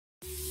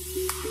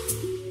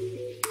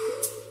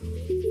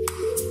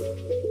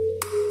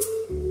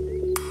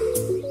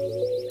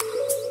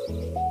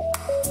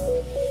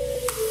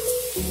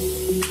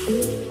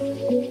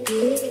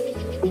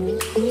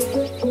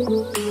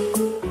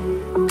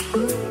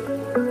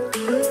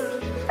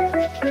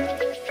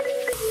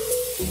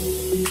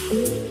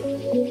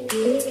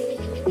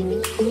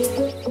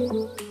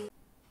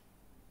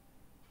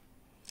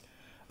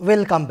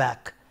welcome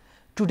back.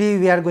 Today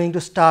we are going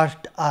to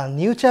start a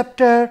new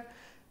chapter,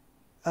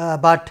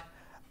 but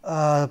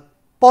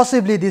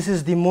possibly this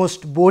is the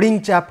most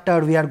boring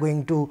chapter we are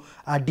going to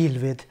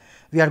deal with.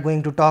 We are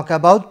going to talk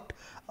about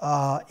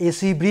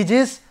AC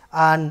bridges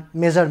and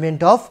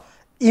measurement of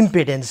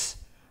impedance.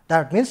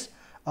 That means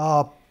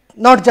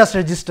not just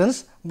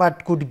resistance,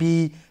 but could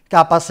be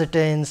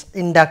capacitance,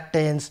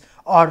 inductance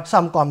or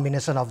some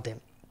combination of them.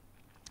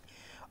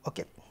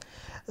 Okay.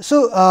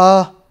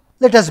 So,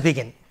 let us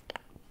begin.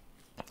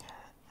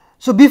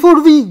 So,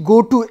 before we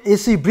go to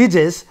AC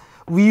bridges,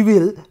 we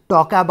will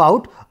talk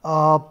about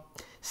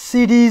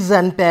series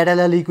and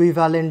parallel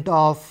equivalent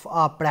of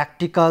a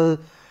practical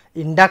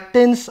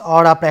inductance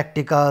or a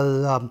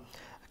practical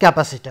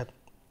capacitor.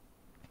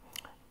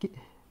 Okay.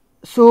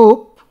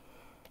 So,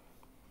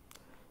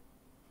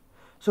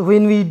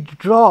 when we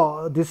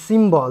draw this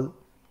symbol,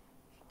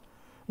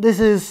 this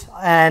is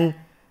an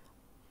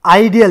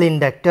ideal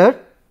inductor.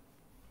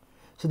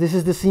 So, this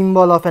is the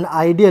symbol of an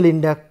ideal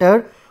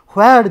inductor,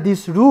 where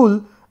this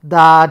rule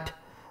that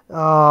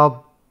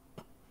EMF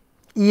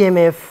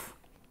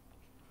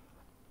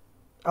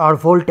or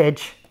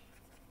voltage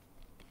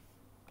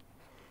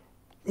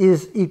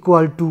is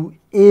equal to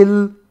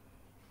L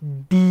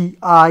d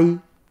I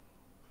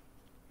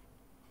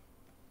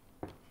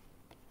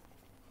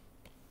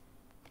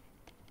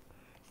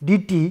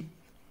dt.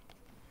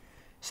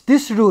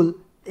 This rule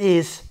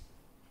is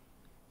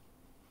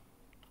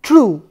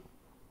true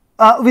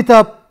with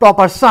a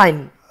proper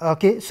sign.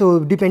 Okay.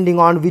 So, depending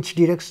on which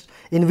direction,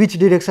 in which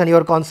direction you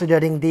are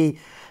considering the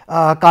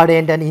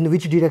current and in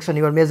which direction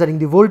you are measuring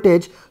the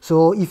voltage.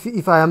 So,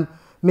 if I am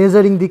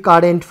measuring the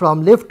current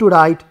from left to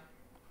right,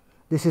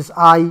 this is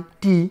I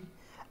t,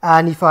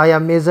 and if I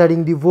am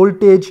measuring the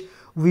voltage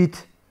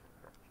with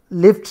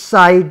left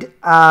side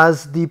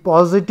as the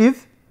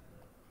positive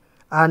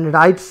and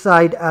right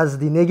side as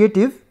the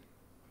negative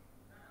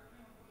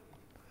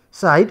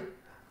side,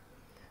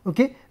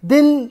 okay,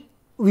 then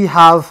we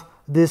have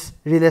this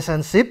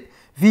relationship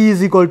V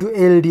is equal to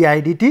L d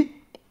I dt,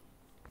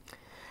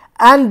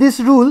 and this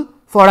rule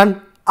for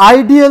an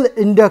ideal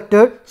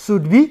inductor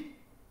should be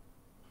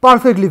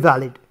perfectly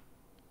valid.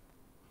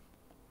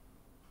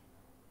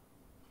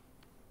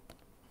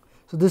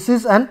 So, this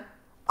is an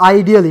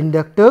ideal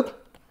inductor.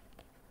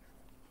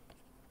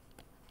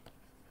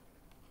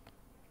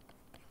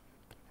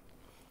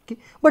 Okay.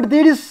 But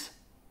there is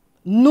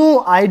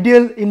no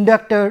ideal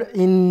inductor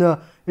in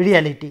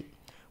reality.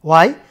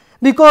 Why?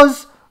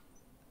 Because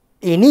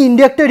any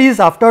inductor is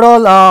after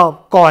all a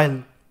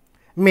coil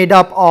made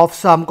up of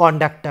some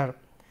conductor,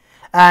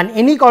 and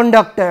any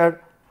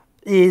conductor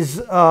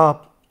is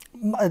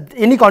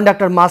any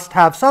conductor must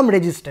have some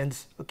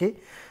resistance. Okay.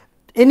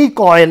 Any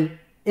coil,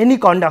 any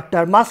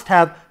conductor must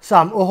have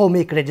some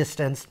ohmic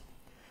resistance.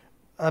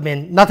 I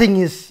mean, nothing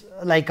is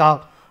like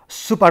a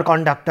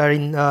superconductor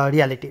in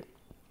reality.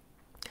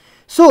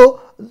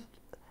 So,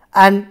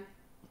 and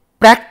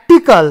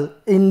practical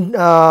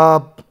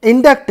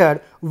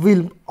inductor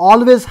will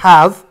always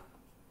have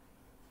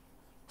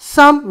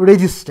some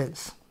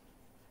resistance,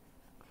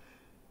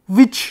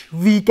 which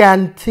we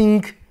can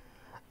think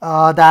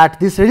that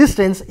this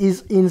resistance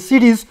is in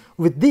series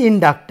with the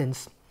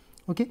inductance.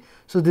 Okay.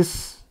 So,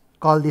 this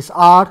call this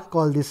R,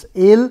 call this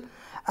L,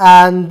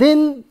 and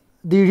then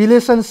the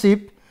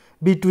relationship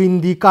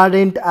between the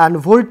current and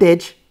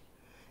voltage,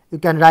 you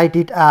can write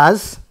it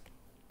as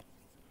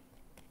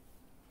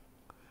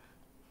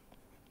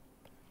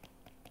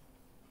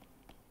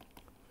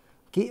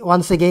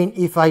once again,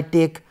 if I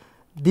take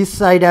this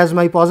side as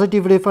my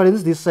positive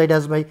reference, this side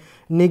as my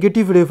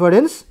negative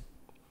reference,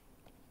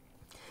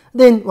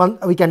 then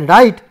we can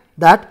write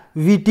that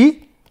V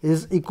t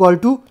is equal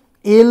to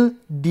L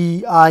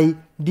d I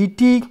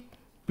dt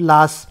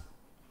plus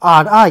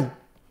R I.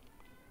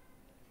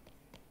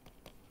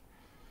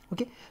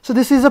 Okay. So,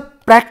 this is a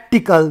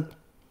practical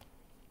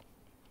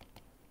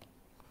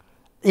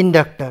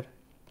inductor,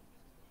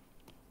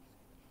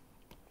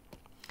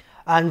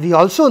 and we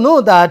also know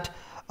that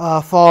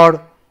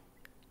for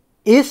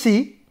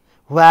AC,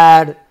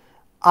 where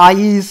I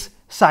is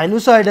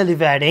sinusoidally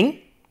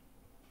varying.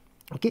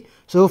 Okay.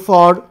 So,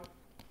 for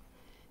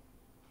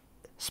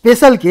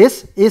special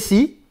case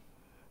AC,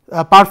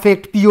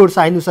 perfect pure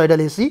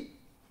sinusoidal AC,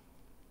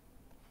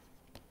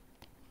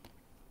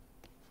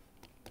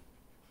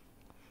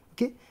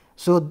 okay.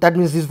 So, that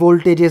means these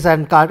voltages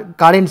and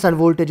currents and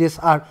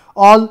voltages are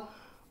all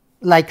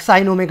like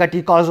sin omega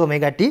t cos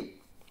omega t,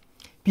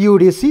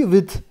 pure AC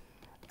with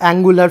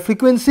angular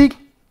frequency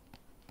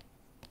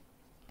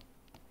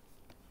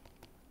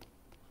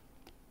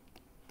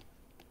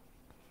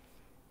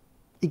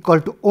equal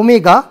to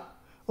omega.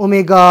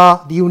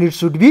 Omega, the unit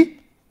should be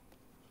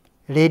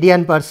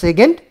radian per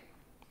second.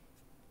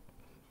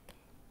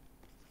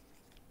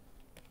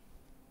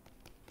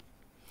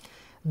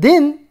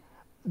 Then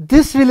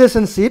this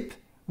relationship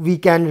we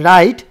can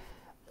write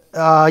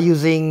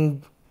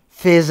using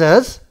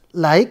phasors,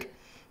 like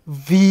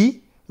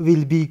V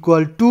will be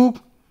equal to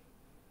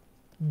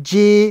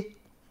j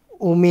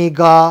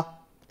omega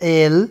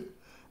L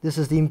this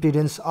is the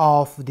impedance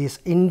of this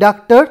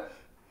inductor,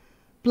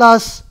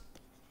 plus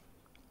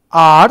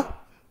R,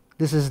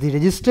 this is the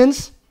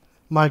resistance,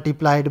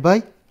 multiplied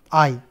by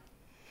I,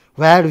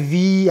 where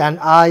V and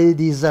I,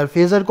 these are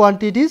phasor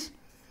quantities,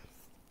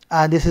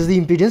 and this is the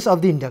impedance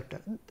of the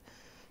inductor.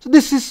 So,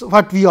 this is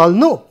what we all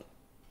know.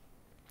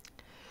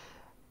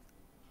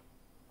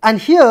 And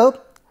here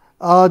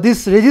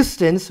this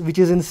resistance, which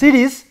is in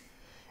series,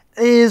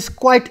 is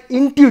quite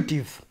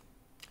intuitive.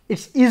 It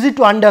is easy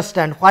to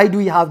understand why do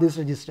we have this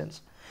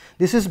resistance.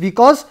 This is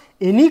because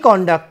any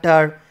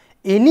conductor,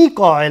 any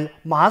coil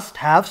must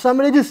have some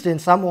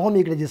resistance, some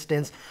ohmic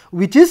resistance,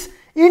 which is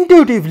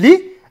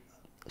intuitively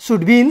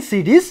should be in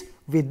series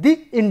with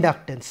the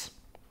inductance.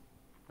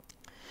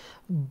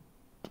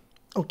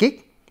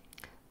 Okay.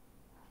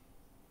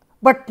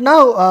 But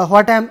now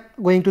what I am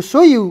going to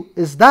show you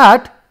is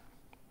that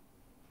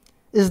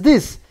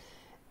this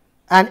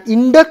an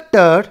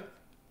inductor,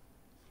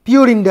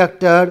 pure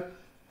inductor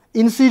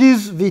in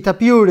series with a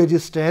pure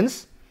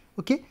resistance,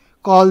 okay,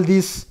 call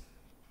this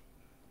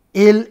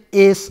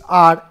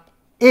LSRS.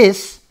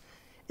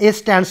 S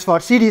stands for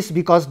series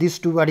because these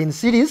two are in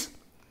series,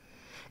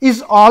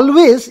 is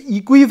always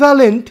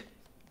equivalent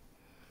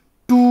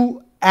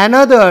to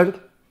another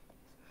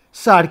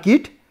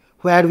circuit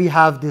where we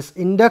have this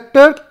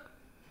inductor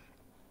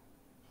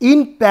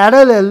in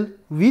parallel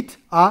with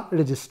a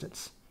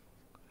resistance.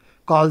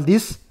 Call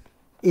this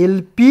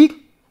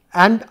LP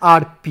and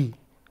RP,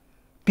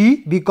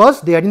 P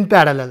because they are in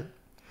parallel.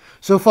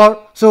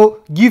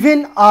 So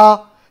given a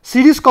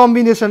series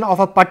combination of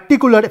a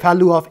particular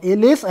value of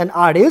LS and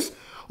RS,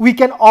 we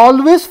can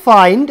always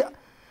find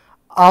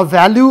a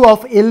value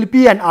of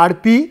LP and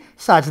RP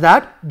such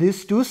that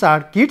these two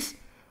circuits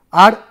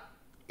are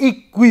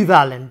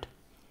equivalent.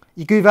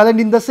 Equivalent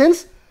in the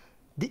sense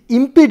the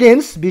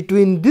impedance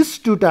between these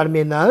two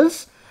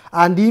terminals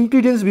and the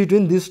impedance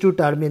between these two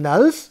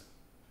terminals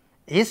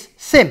is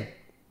same.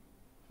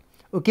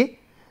 Okay.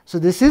 So,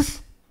 this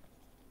is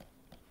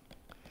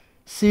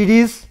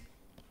series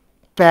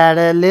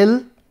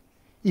parallel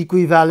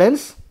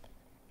equivalence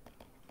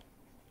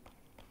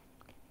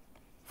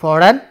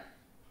for an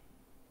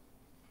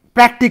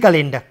practical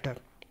inductor.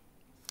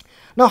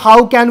 Now,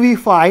 how can we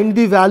find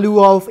the value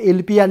of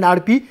LP and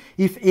RP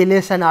if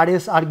LS and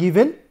RS are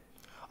given,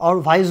 or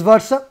vice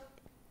versa?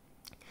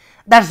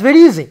 That is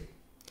very easy.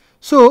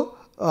 So,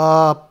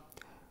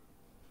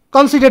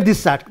 consider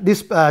this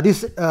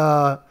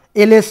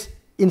LS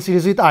in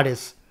series with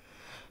RS.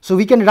 So,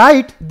 we can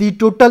write the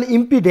total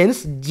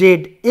impedance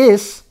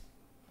ZS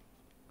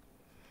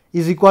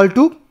is equal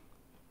to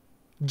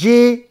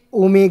J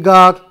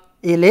omega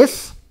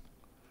LS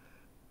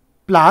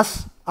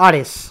plus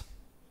RS.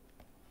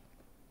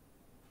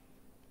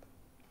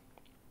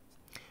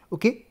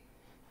 Okay.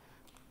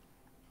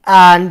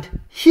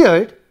 And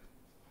here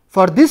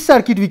for this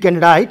circuit we can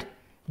write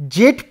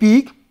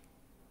ZP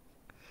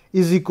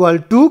is equal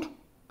to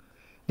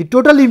the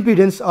total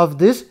impedance of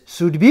this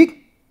should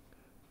be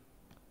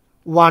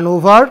 1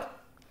 over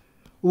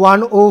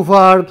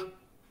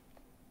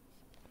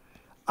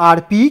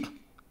RP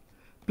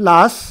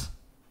plus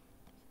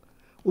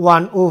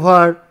 1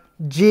 over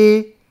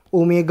J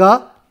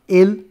omega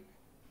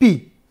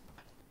LP.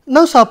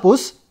 Now,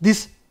 suppose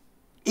this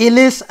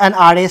LS and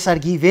RS are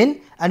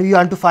given and we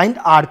want to find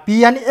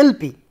RP and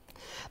LP.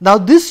 Now,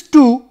 these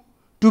two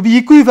to be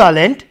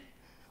equivalent,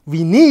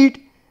 we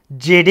need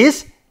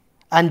ZS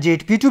and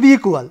ZP to be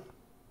equal.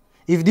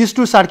 If these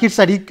two circuits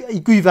are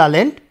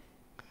equivalent,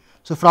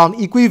 so from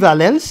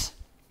equivalence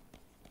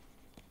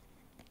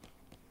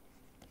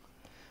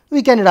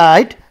we can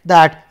write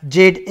that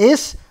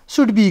ZS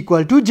should be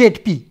equal to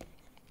ZP,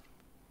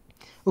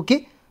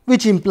 okay,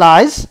 which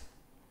implies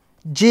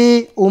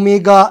J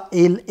omega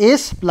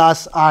LS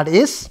plus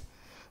RS,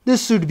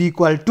 this should be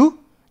equal to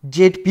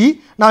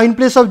ZP. Now, in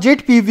place of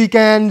ZP we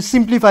can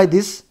simplify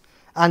this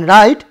and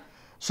write,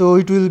 so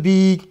it will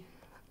be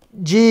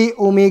J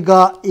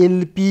omega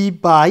LP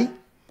by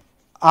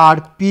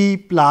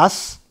RP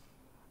plus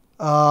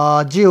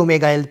J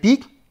omega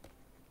LP.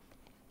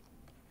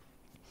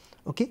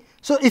 Okay.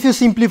 So, if you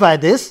simplify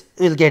this,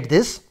 you will get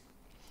this.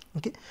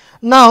 Okay.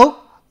 Now,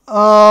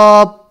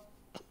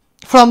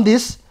 from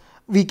this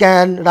we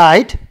can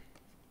write,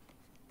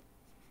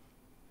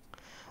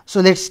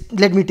 so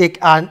let me take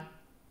an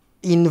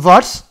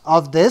inverse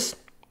of this.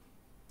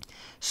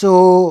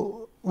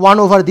 So, 1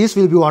 over this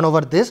will be 1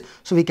 over this.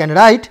 So, we can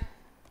write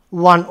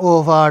 1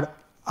 over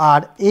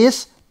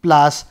RS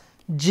plus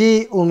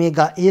J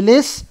omega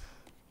LS,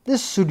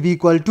 this should be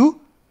equal to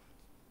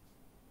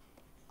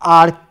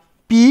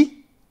RP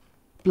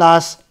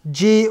plus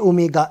J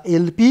omega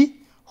LP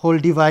whole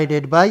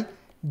divided by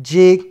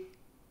J,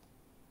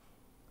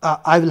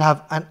 I will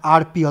have an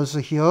RP also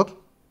here,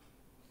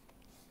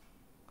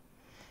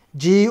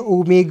 J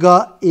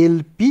omega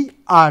LP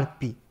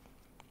RP.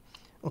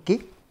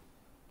 Okay.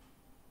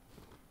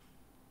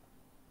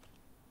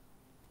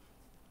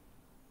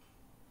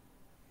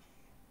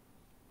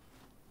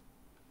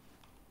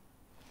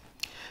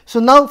 So,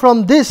 now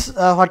from this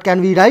what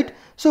can we write?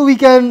 So, we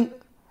can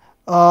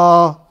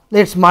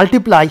let us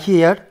multiply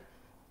here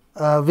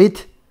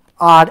with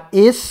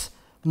Rs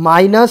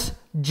minus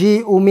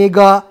j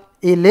omega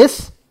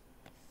Ls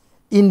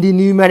in the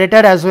numerator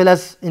as well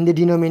as in the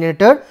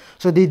denominator.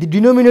 So, the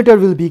denominator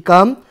will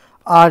become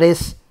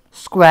Rs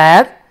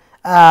square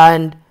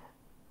and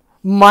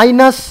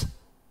minus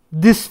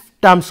this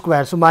term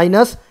square. So,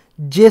 minus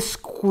j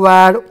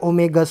square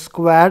omega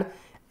square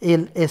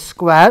Ls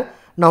square.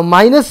 Now,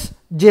 minus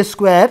j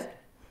square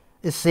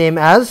is same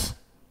as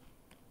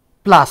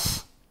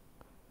plus,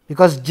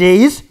 because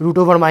j is root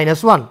over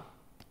minus 1,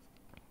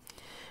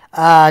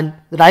 and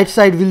the right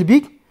side will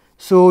be,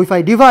 so if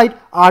I divide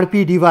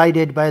Rp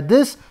divided by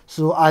this,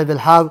 so I will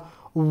have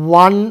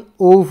 1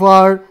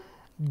 over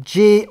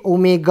j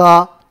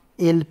omega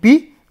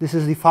Lp, this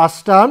is the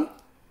first term,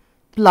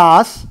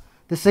 plus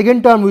the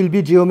second term will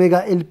be j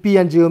omega Lp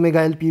and j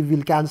omega Lp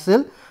will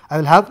cancel, I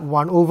will have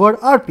 1 over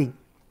Rp.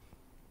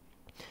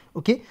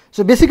 Okay.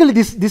 So, basically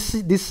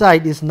this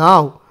side is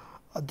now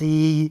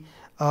the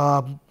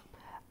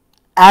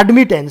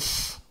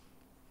admittance,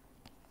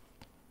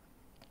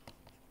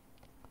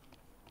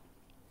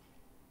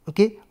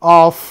 okay,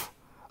 of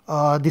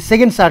the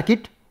second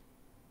circuit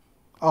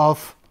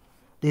of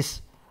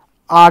this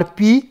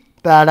Rp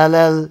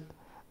parallel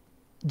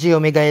j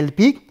omega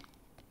Lp,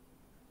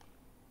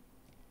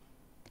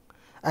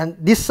 and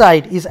this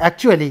side is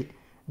actually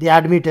the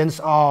admittance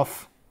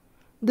of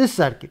this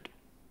circuit.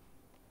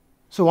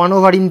 So, 1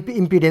 over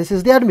impedance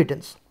is the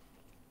admittance.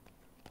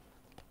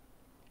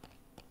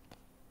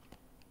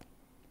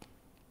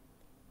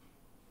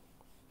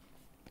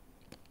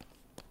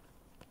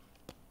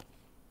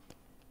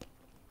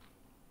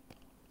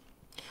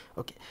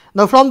 Okay.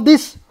 Now, from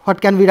this what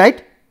can we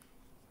write?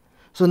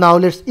 So, now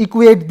let us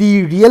equate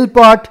the real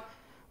part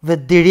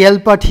with the real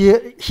part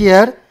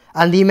here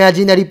and the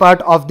imaginary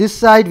part of this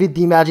side with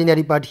the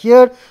imaginary part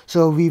here.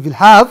 So, we will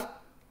have,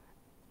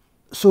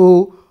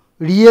 so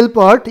real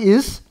part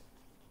is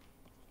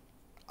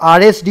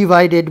Rs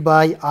divided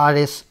by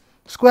Rs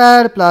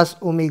square plus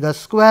omega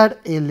square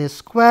Ls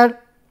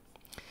square.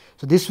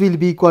 So, this will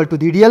be equal to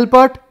the real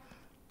part,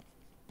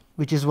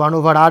 which is 1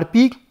 over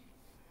Rp,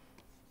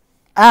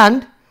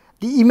 and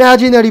the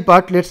imaginary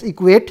part let us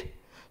equate.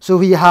 So,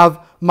 we have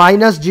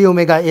minus j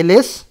omega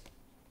Ls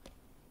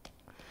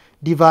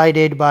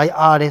divided by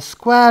Rs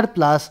square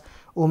plus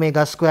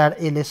omega square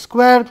Ls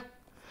square.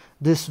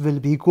 This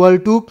will be equal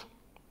to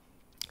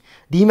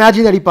the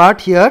imaginary part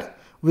here,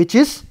 which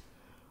is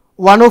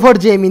 1 over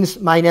j means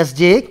minus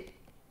j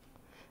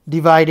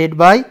divided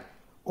by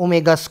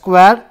omega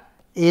square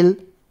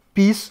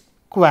Lp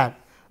square.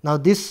 Now,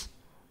 this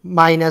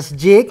minus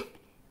j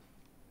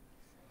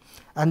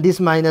and this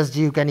minus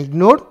j you can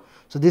ignore.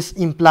 So, this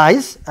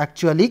implies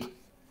actually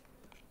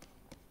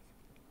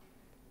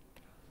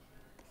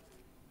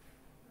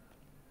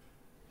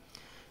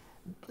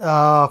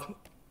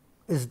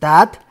is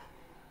that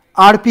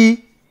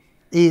Rp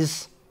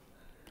is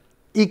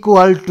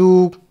equal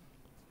to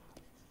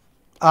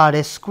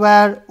Rs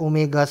square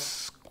omega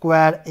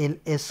square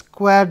Ls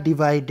square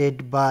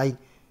divided by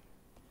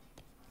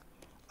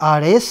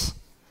Rs,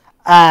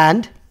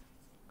 and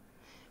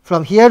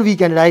from here we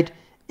can write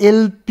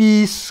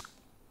Lp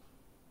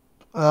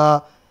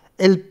so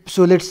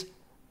let us,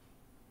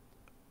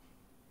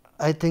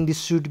 I think this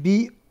should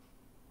be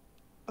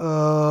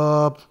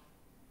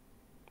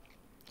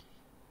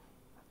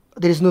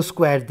there is no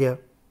square there,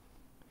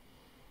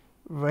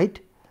 right.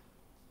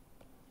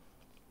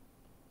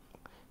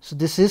 So,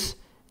 this is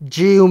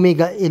j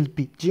omega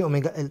Lp,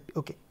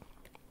 okay.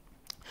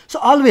 So,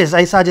 always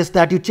I suggest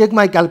that you check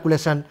my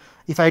calculation.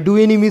 If I do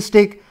any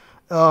mistake,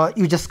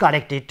 you just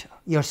correct it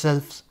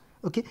yourselves,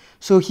 okay.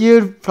 So,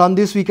 here from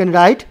this we can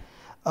write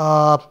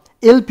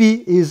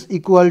Lp is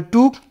equal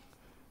to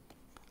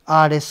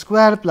Rs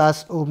square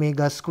plus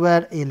omega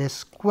square Ls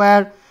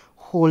square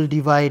whole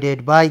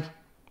divided by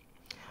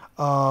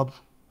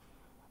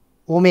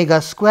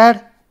omega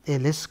square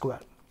Ls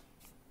square,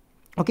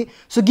 okay.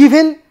 So,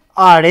 given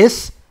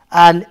Rs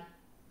and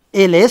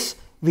Ls,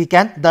 we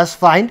can thus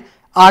find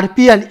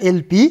Rp and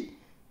Lp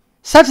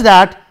such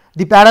that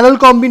the parallel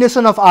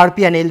combination of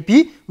Rp and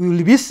Lp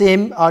will be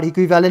same or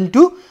equivalent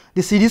to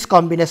the series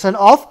combination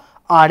of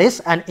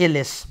Rs and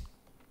Ls.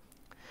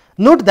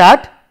 Note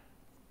that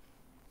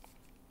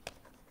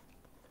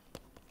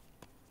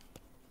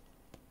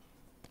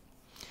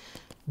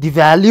the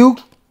value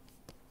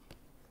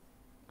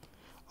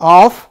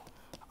of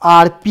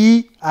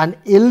Rp and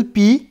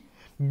Lp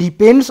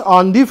depends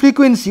on the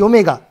frequency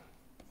omega.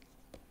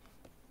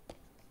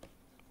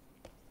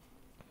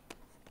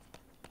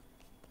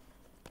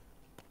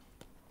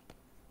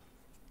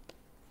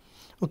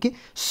 Okay.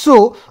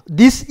 So,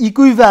 this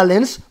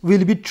equivalence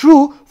will be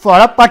true for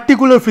a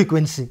particular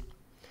frequency,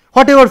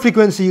 whatever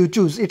frequency you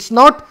choose. It is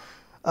not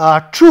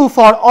true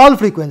for all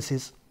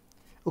frequencies.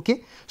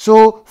 Okay.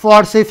 So,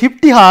 for say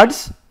 50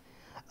 hertz,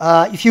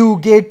 if you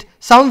get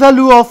some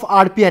value of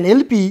Rp and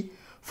Lp,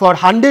 for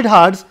 100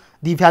 hertz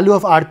the value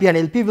of Rp and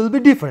Lp will be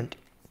different.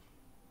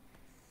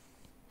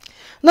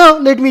 Now,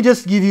 let me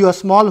just give you a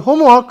small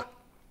homework.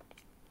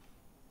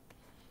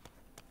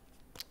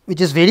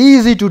 which is very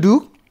easy to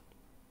do.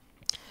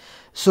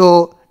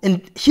 So,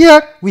 in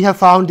here we have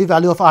found the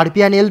value of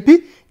Rp and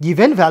Lp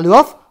given value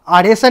of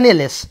Rs and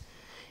Ls.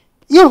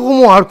 Your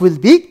homework will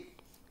be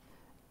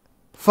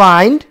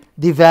find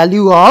the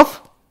value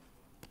of,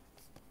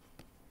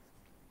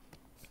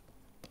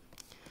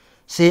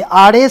 say,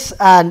 Rs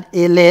and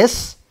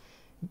Ls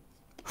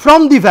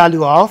from the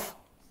value of,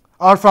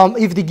 or from,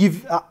 if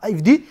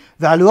the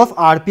value of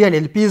Rp and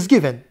Lp is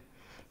given,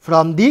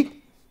 from the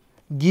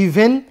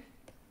given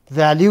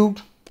value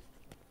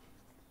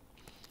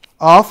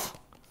of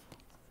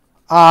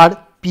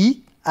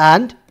Rp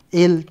and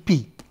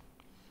Lp.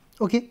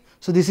 Okay.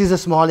 So, this is a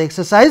small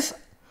exercise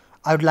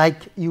I would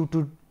like you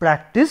to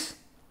practice.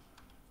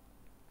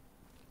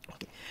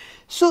 Okay.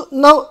 So,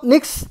 now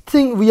next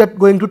thing we are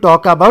going to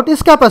talk about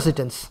is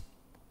capacitance.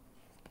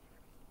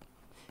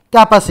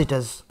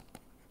 Capacitors.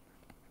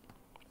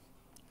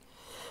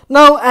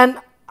 Now, an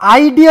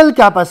ideal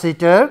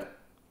capacitor,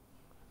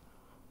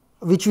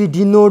 which we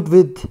denote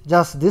with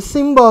just this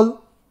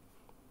symbol,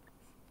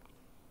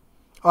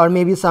 or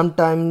maybe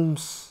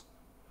sometimes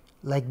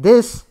like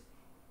this.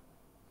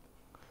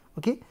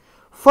 Okay.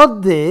 For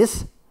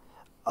this,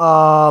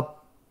 no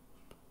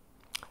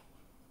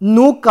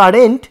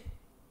current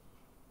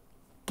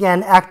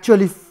can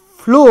actually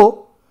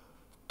flow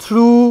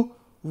through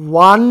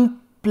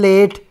one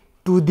plate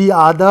to the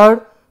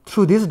other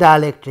through this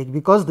dielectric,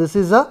 because this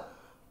is a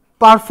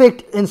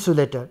perfect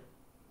insulator.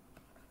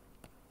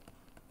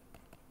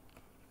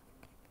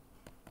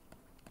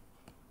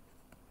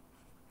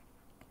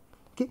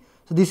 Okay.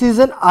 So, this is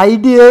an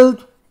ideal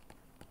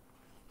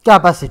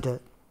capacitor.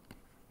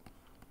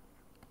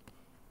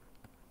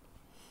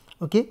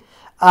 Okay.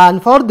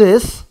 And for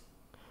this,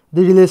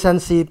 the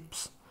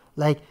relationships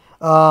like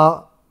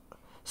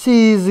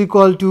C is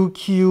equal to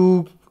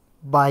Q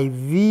by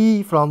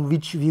V, from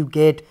which we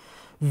get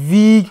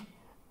V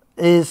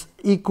is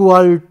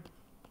equal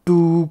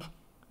to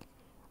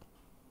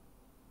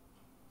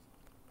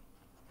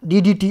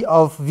ddt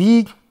of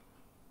V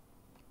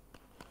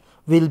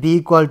will be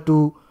equal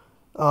to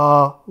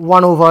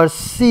 1 over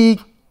C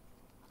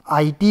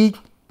I t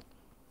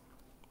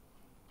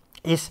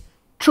is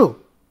true.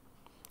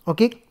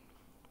 Okay.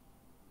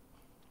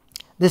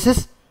 This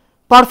is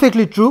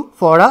perfectly true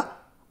for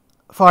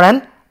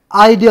an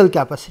ideal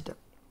capacitor.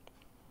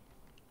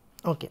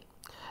 Okay.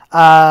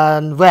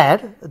 And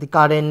where the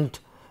current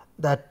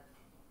that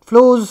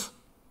flows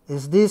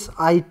is this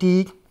I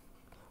t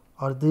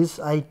or this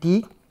I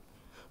t.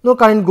 No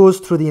current goes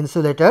through the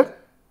insulator.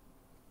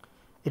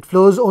 It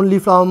flows only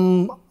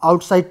from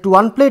outside to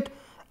one plate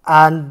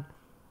and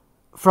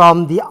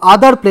from the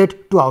other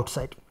plate to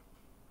outside.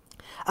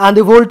 And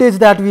the voltage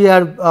that we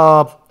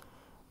are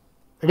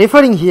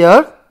referring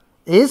here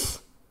is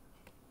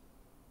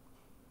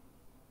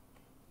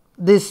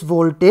this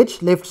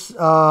voltage.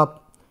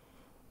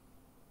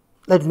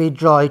 Let me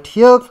draw it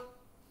here,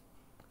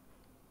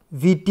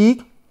 V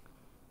t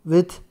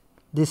with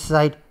this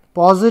side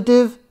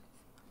positive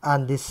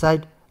and this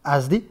side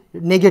as the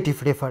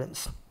negative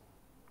reference.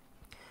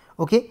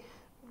 Okay.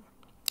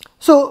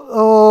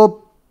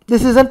 So,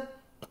 this is an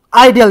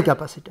ideal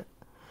capacitor.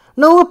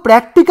 Now, a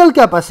practical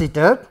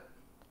capacitor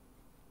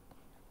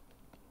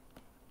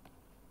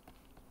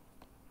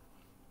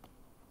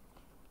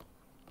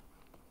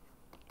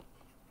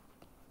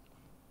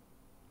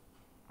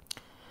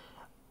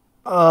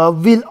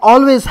will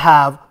always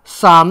have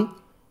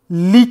some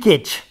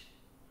leakage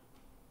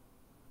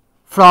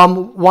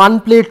from one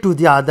plate to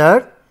the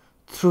other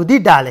through the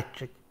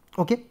dielectric.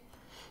 Okay.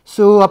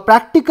 So, a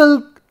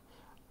practical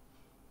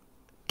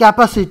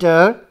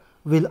capacitor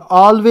will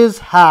always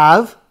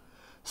have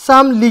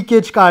some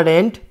leakage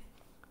current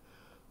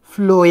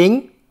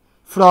flowing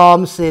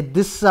from, say,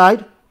 this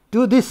side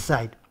to this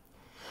side.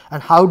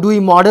 And how do we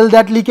model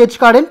that leakage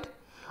current?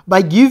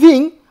 By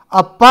giving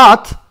a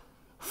path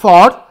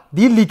for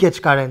the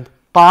leakage current,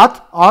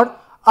 path or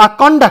a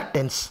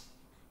conductance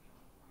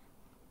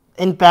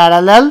in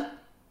parallel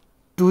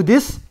to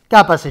this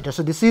capacitor.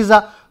 So, this is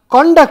a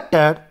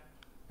conductor.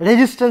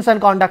 Resistance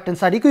and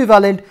conductance are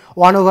equivalent,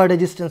 1 over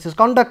resistance is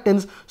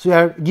conductance. So, we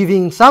are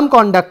giving some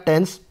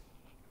conductance,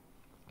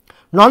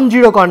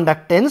 non-zero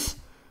conductance,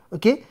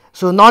 okay.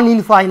 So,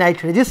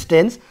 non-infinite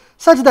resistance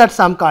such that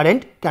some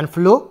current can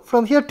flow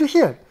from here to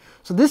here.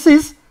 So, this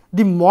is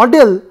the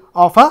model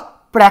of a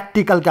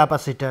practical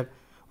capacitor,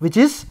 which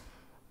is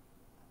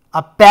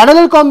a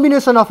parallel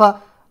combination of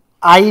a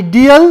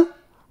ideal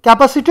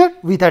capacitor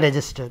with a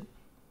resistor.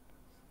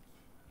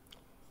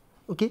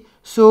 Okay.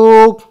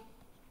 So,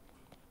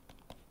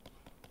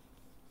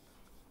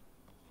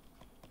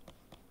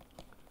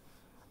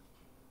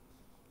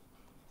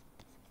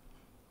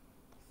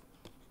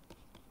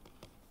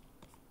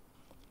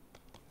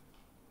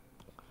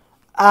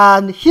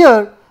 and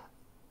here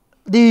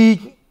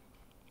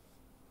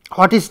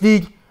what is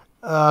the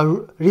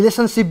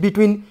relationship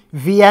between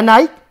V and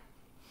I?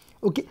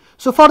 Okay.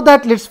 So, for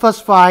that let us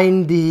first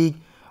find the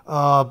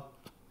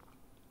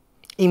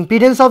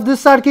impedance of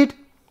this circuit.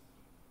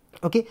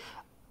 Okay.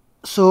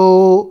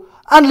 So,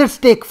 and let us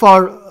take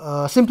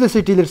for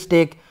simplicity, let us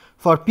take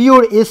for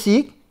pure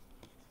AC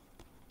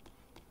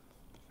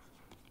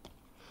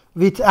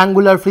with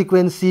angular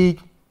frequency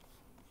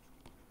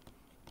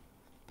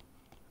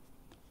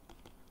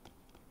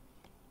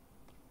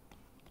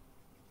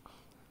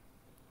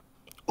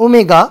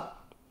omega.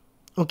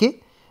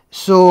 Okay,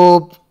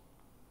 so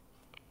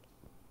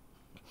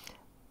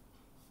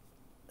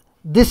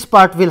this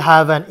part will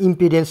have an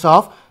impedance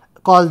of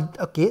called,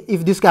 okay,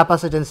 if this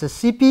capacitance is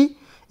Cp,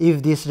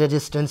 if this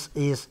resistance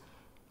is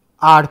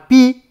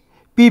Rp,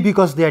 P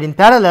because they are in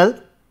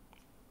parallel,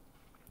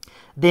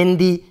 then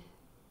the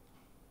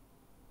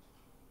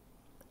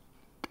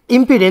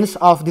impedance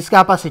of this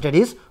capacitor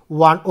is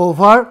 1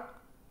 over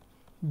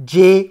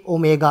j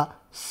omega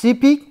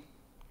Cp.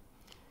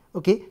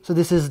 Okay, so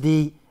this is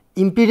the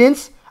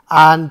impedance,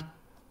 and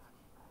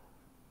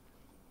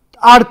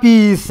Rp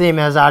is same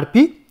as Rp.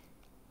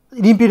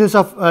 The impedance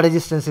of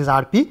resistance is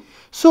Rp.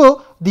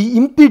 So the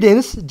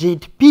impedance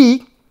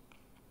Zp,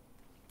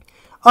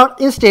 or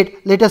instead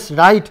let us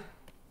write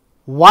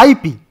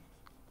Yp,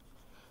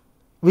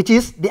 which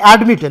is the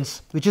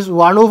admittance, which is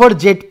 1 over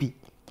Zp,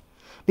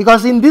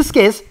 because in this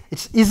case it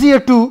is easier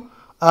to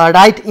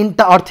write in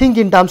or think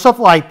in terms of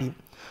Yp.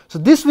 So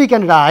this we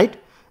can write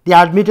the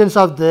admittance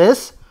of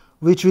this,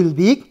 which will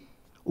be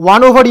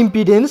 1 over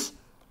impedance,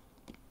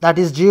 that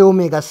is j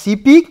omega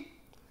Cp,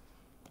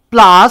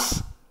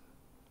 plus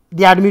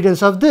the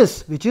admittance of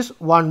this, which is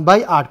 1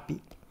 by Rp.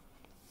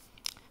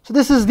 So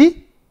this is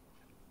the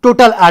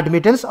total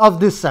admittance of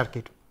this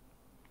circuit,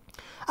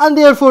 and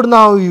therefore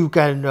now you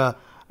can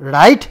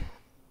write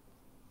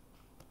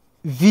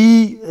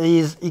V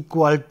is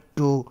equal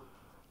to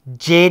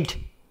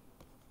Zp.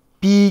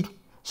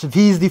 So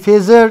V is the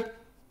phasor,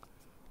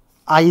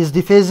 I is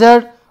the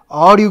phasor,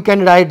 or you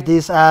can write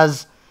this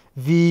as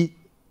V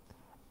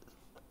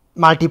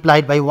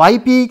multiplied by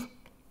Yp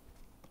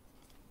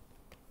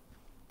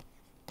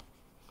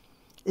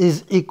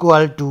is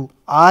equal to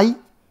I.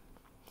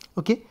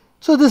 Okay.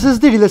 So this is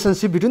the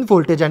relationship between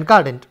voltage and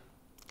current.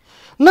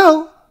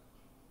 Now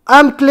I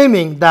am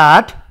claiming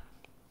that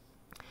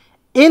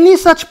any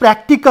such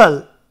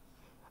practical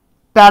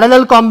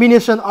parallel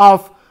combination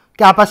of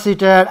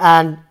capacitor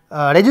and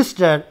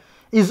resistor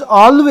is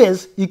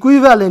always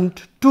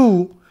equivalent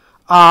to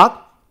a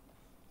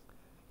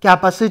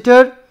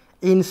capacitor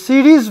in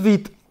series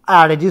with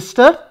a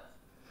resistor,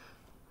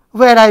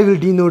 where I will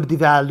denote the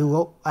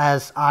value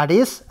as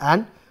Rs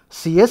and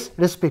Cs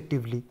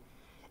respectively,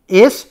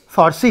 S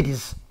for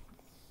series.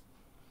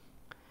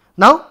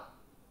 Now,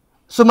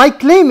 so my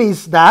claim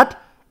is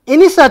that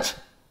any such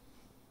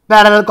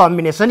parallel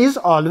combination is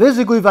always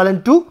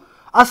equivalent to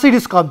a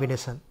series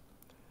combination.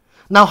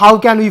 Now, how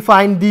can we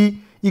find the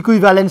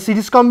equivalent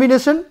series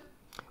combination?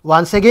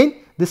 Once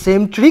again the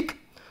same trick.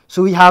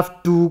 So we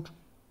have to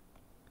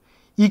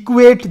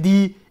equate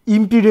the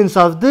impedance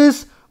of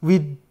this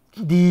with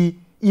the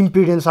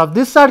impedance of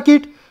this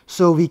circuit.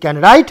 So we can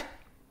write,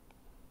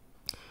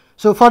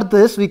 so for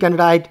this we can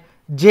write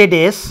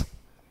Zs,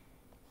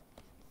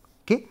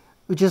 okay,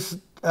 which is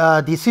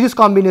the series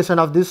combination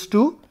of these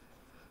two.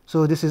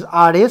 So this is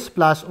Rs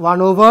plus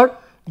 1 over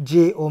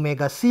j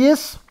omega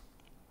Cs.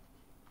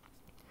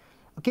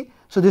 Okay,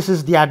 so this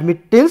is the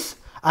admittance,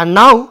 and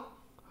now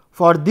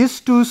for these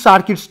two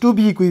circuits to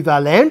be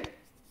equivalent,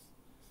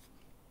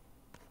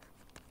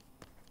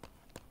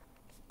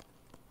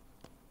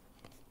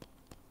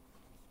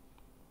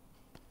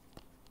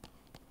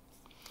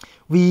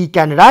 we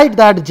can write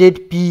that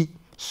Zp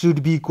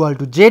should be equal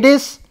to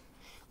Zs.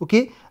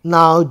 Okay,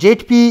 now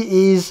Zp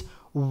is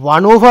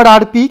 1 over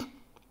Rp,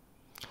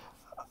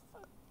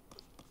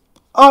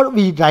 or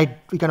we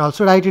can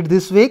also write it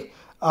this way,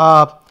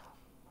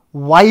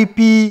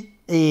 Yp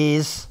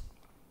is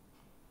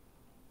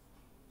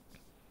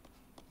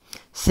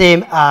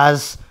same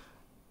as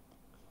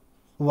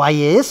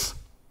Ys.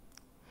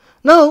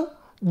 Now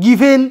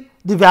given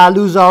the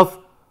values of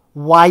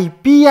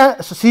Yp,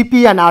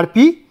 Cp and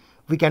Rp,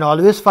 we can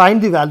always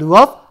find the value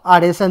of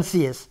Rs and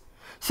Cs.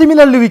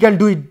 Similarly, we can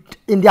do it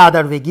in the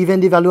other way. Given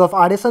the value of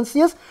Rs and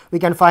Cs, we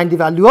can find the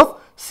value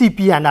of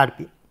Cp and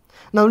Rp.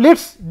 Now let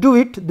us do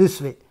it this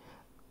way.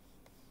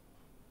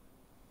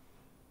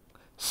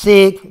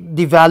 Say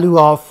the value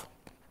of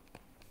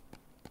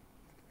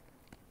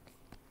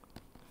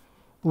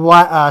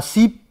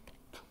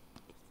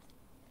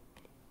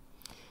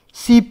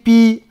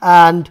Cp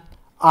and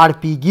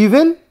Rp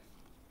given,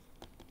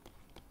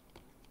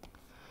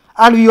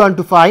 and we want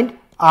to find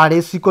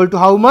Rs equal to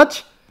how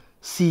much,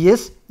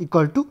 Cs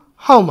equal to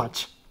how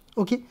much.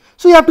 Okay.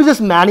 So you have to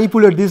just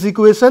manipulate this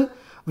equation.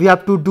 We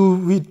have to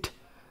do it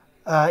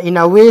in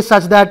a way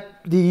such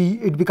that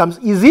it becomes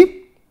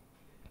easy.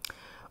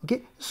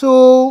 Okay.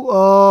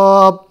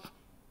 So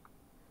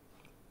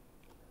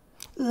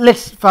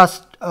let's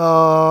first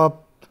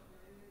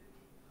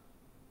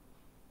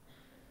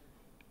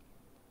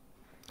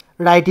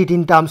write it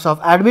in terms of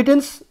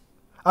admittance,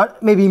 or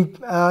maybe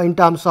in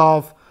terms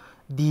of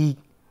the,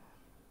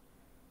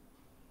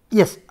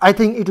 yes, I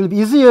think it will be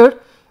easier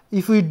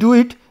if we do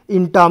it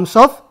in terms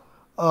of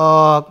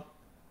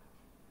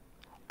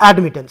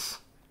admittance.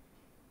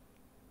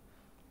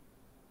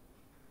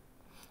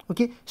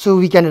 Okay, so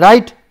we can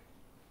write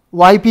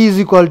Yp is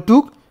equal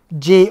to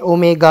j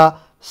omega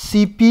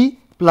Cp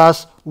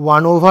plus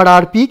 1 over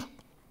Rp,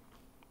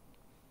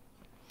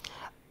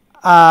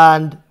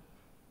 and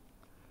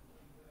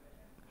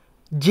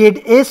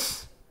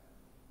Zs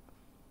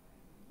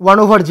 1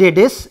 over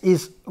Zs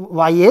is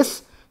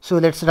Ys. So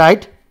let's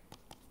write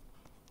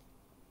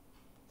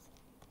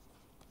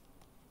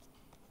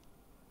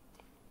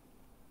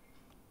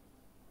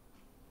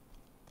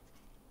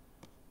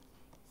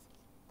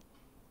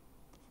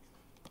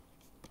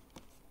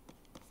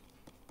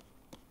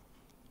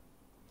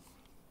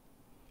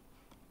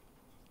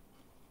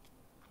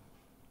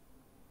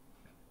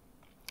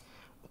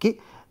okay.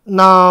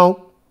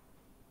 Now,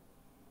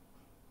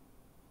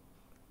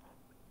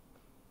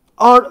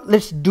 or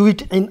let's do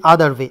it in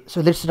other way.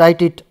 So let's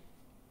write it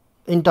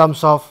in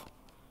terms of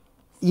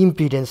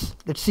impedance.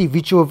 Let's see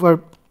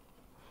whichever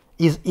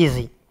is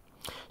easy.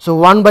 So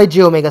 1 by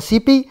j omega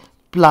Cp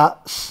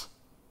plus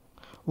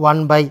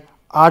 1 by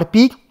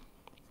Rp,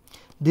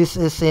 this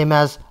is same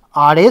as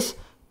Rs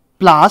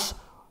plus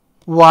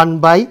 1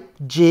 by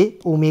j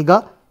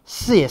omega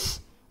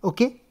Cs.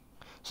 Okay,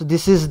 so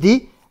this is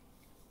the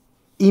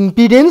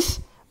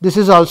impedance, this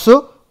is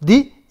also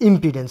the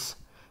impedance.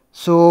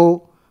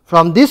 So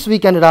from this we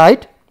can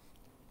write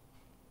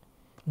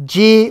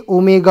j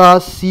omega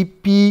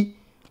Cp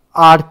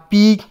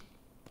Rp,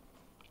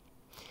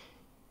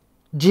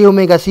 j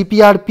omega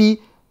Cp Rp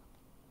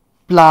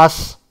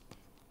plus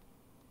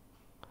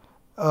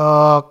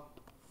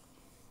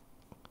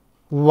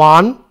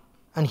 1,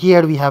 and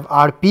here we have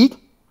Rp,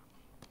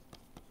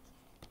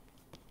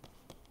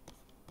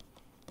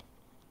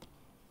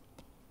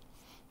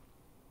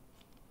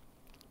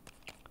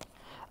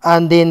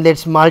 and then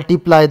let's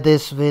multiply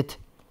this with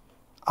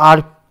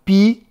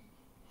Rp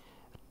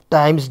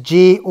times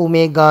j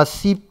omega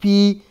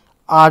Cp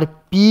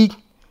Rp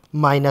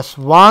minus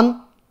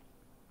 1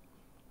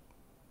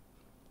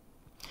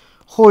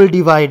 whole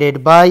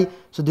divided by,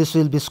 so this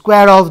will be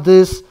square of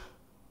this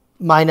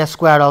minus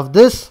square of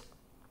this.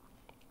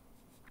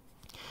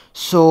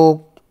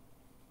 So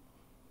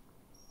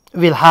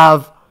we'll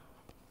have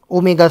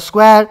omega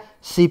square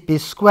Cp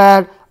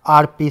square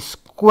Rp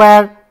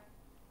square,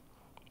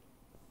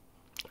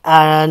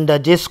 and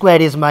j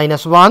square is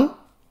minus 1.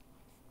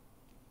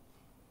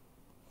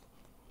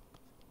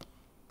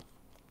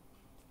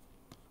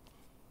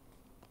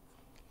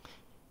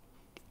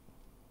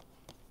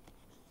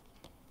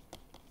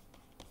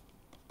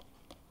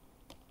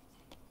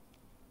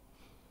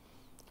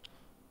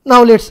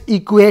 Now let's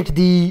equate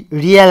the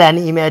real and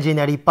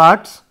imaginary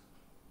parts.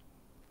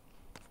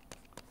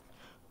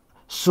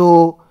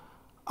 So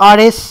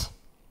Rs,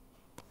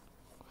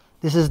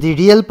 this is the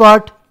real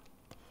part,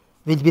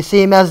 will be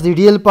same as the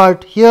real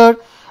part here,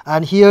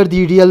 and here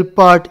the real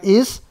part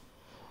is,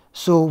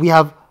 so we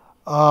have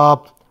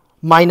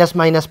minus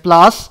minus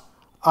plus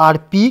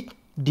Rp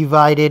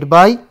divided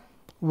by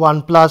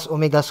 1 plus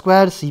omega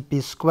square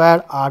Cp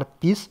square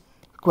Rp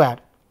square,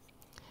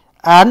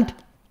 and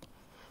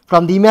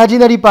from the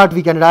imaginary part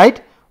we can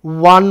write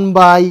 1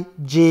 by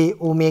j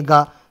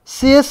omega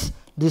Cs,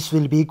 this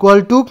will be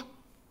equal to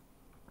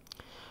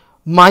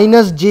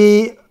minus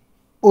j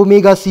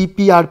omega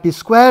Cp Rp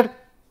square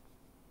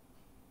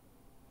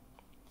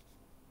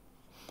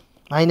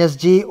minus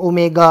j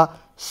omega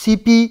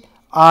Cp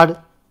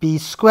Rp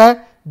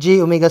square,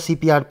 j omega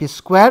Cp Rp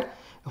square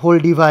whole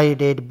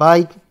divided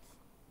by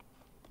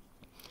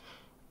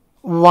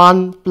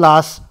 1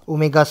 plus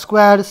omega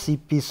square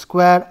Cp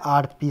square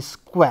Rp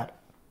square.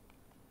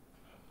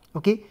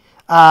 Okay,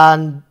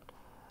 and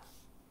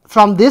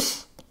from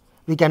this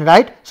we can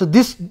write, so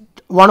this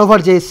 1 over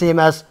j is same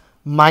as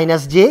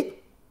minus j.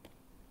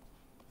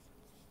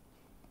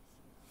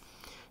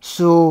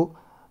 So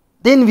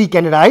then we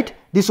can write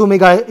this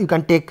omega, you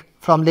can take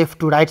from left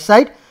to right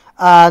side,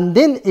 and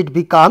then it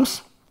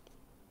becomes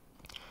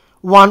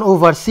 1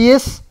 over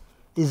Cs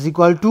is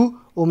equal to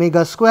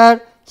omega square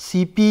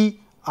Cp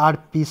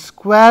Rp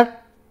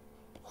square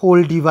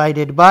whole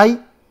divided by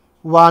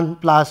 1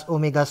 plus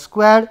omega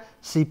square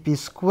Cp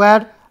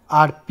square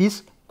Rp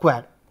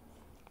square.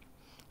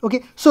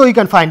 Okay, so you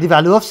can find the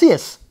value of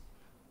Cs.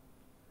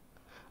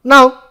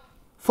 Now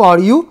for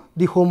you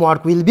the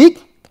homework will be,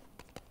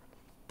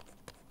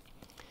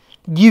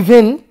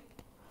 given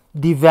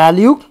the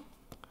value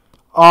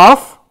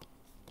of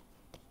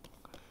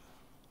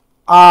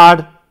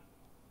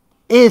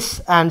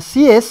Rs and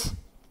Cs,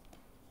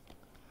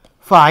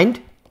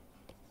 find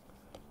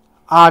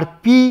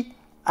Rp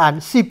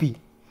and Cp.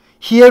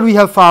 Here we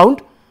have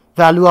found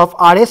value of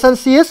Rs and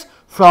Cs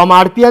from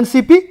Rp and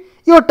Cp.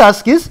 Your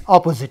task is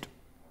opposite.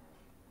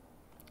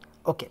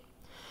 Okay.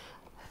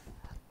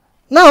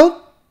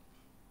 Now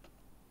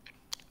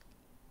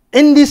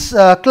in this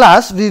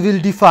class we will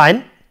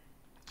define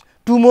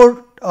two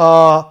more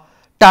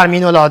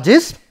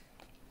terminologies.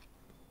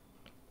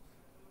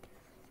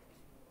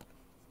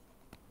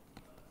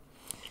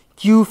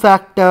 Q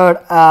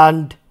factor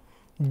and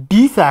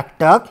D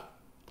factor.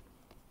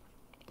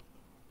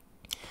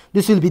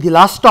 This will be the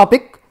last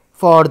topic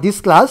for this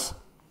class.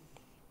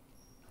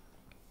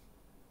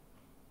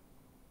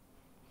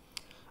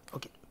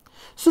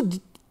 So,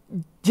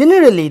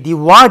 generally the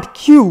word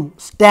Q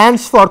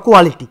stands for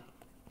quality.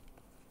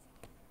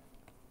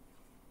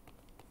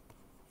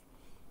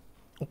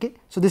 Okay.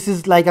 So, this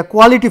is like a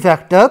quality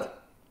factor,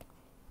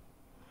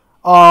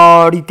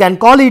 or you can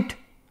call it,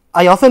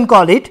 I often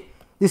call it,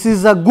 this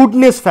is a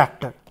goodness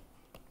factor.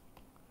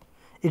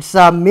 It is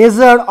a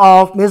measure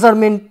of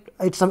measurement,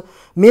 it is a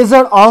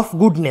measure of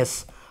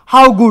goodness,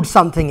 how good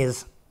something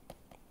is.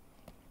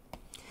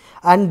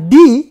 And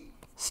D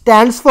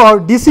stands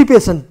for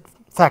dissipation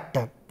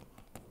factor.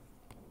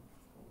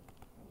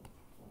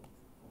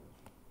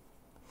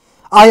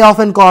 I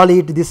often call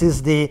it, this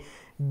is the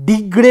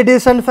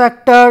degradation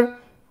factor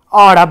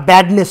or a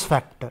badness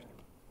factor.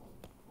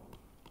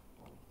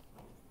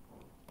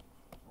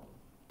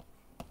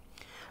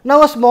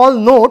 Now, a small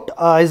note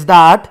is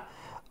that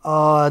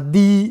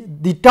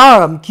the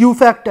term Q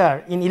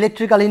factor in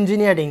electrical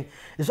engineering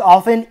is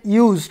often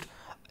used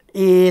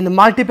in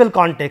multiple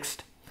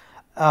contexts.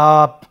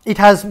 It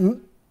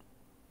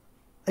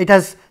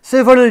has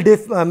several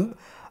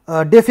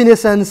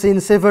definitions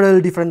in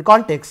several different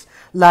contexts,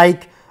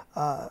 like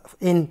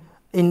in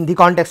the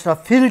context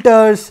of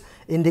filters,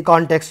 in the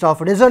context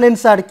of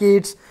resonance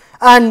circuits,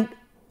 and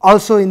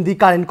also in the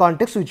current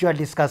context which we are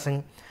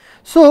discussing.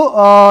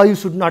 So, you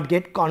should not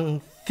get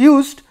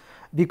confused,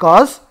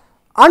 because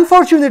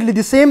unfortunately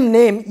the same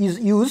name is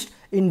used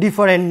in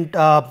different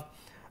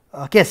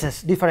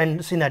cases,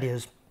 different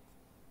scenarios.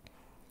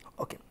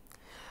 Okay.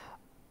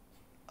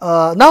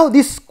 Now,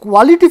 this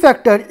quality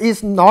factor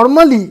is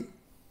normally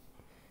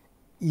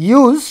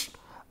used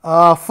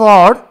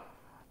for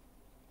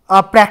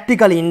a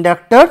practical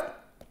inductor,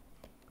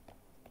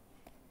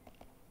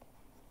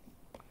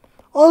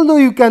 although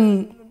you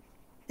can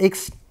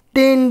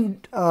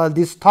extend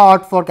this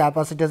thought for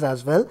capacitors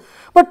as well,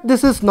 but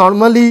this is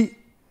normally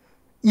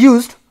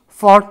used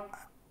for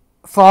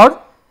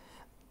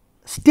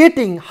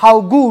stating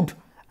how good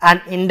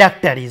an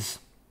inductor is,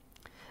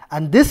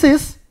 and this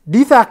is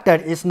D factor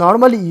is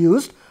normally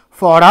used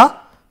for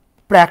a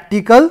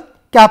practical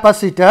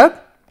capacitor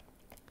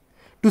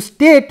to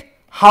state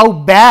how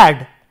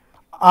bad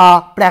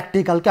a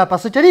practical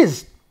capacitor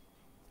is.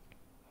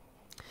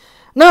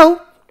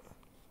 Now,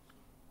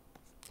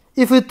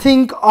 if we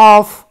think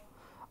of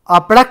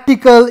a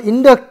practical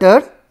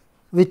inductor,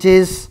 which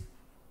is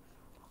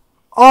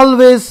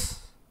always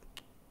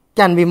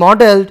can be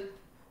modeled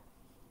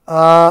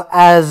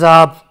as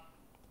a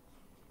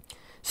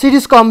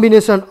series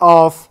combination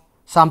of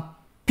some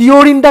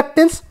pure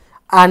inductance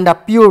and a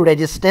pure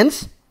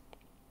resistance,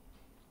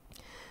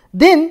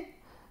 then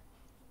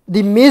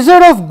the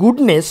measure of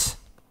goodness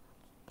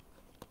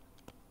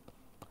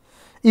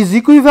is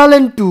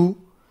equivalent to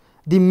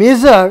the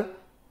measure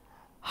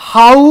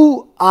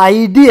how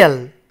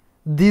ideal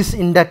this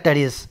inductor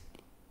is.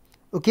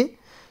 Okay.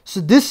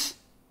 So, this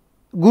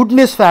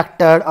goodness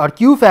factor or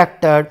Q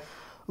factor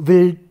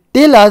will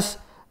tell us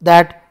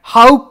that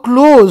how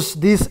close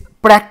this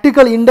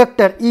practical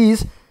inductor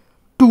is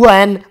to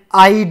an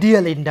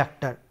ideal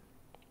inductor.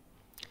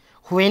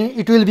 When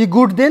it will be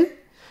good, then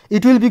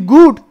it will be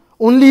good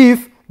only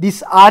if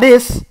this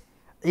RS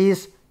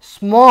is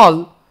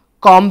small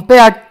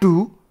compared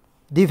to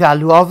the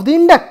value of the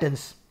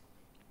inductance.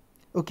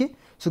 Okay.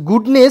 So,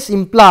 goodness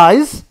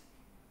implies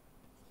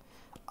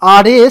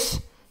RS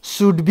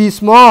should be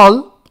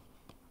small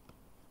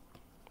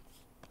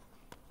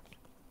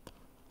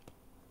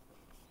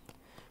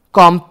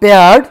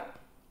compared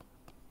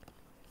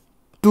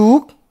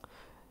to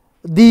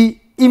the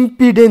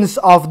impedance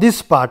of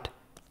this part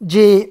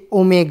j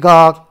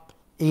omega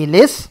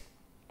Ls,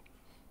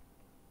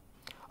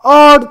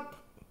 or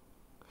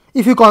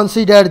if you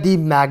consider the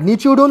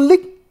magnitude only,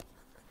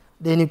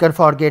 then you can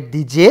forget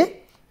the j.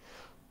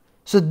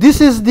 So,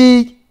 this is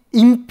the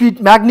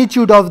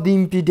magnitude of the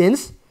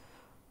impedance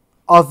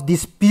of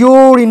this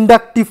pure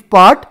inductive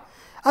part,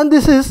 and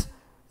this is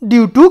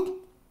due to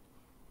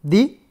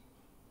the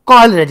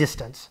coil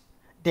resistance.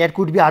 There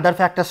could be other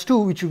factors too,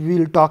 which we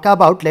will talk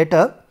about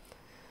later.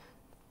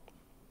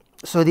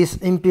 So, this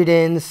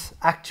impedance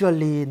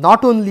actually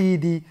not only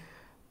the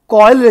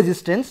coil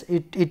resistance,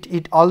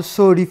 it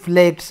also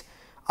reflects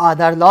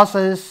other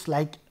losses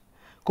like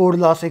core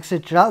loss,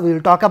 etc. We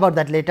will talk about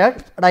that later.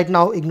 Right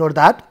now, ignore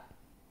that.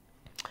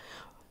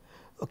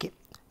 Okay.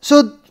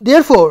 So,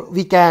 therefore,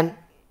 we can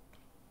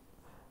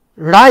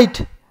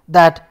write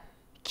that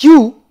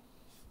Q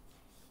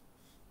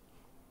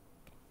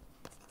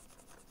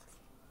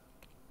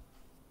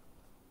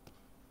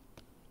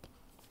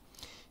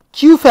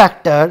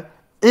factor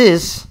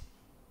is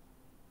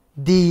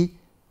the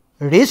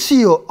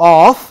ratio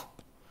of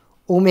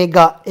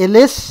omega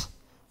Ls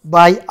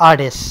by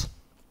Rs.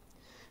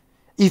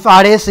 If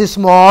Rs is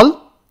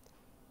small,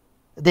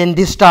 then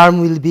this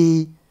term will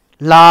be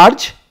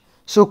large.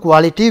 So,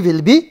 quality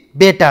will be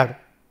better,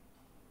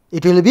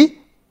 it will be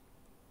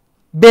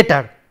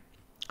better,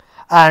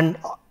 and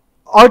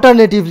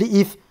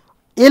alternatively if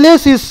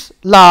Ls is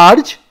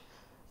large,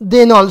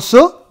 then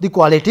also the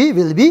quality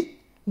will be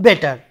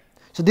better.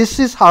 So, this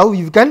is how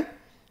you can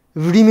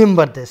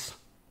remember this.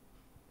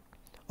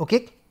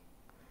 Okay.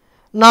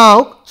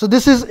 Now, so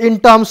this is in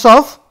terms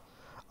of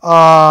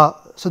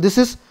so this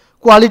is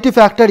quality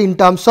factor in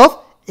terms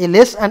of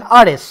LS and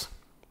RS.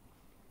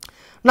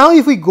 Now,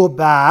 if we go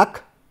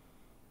back,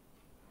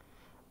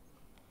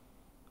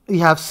 we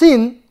have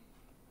seen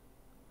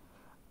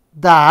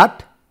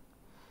that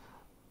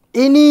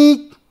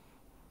any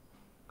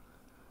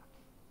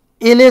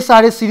LS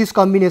RS series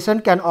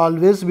combination can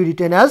always be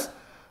written as,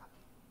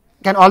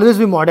 can always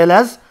be modeled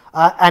as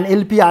an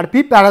LP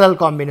RP parallel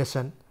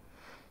combination,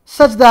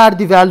 such that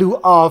the value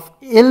of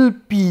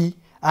LP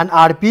and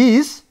RP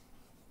is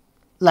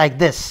like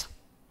this.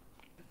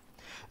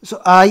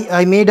 So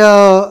I made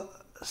a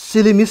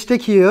silly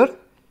mistake here.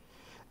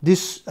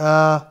 This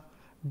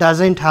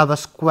doesn't have a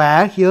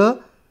square here.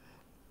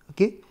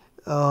 Okay,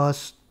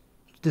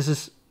 this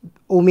is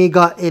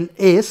omega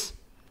LS,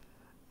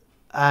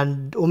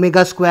 and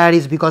omega square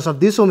is because of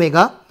this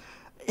omega.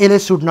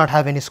 LS should not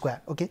have any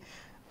square. Okay.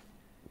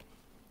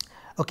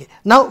 Okay.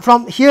 Now,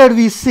 from here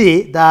we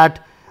say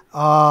that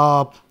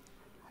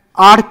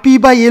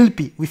RP by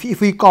LP, if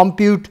we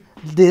compute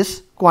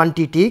this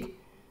quantity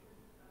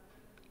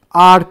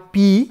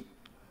RP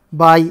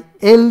by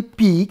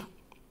LP,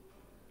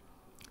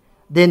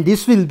 then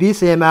this will be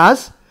same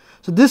as,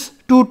 so these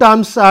two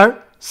terms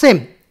are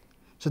same,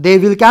 so they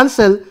will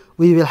cancel.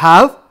 We will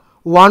have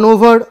 1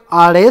 over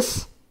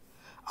RS,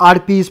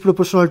 RP is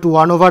proportional to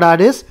 1 over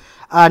RS,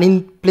 and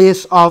in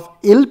place of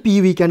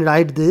LP we can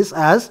write this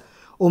as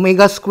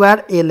omega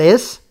square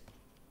LS.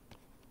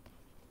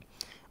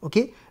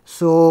 Okay.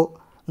 So,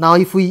 now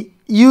if we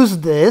use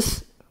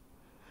this,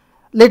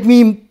 let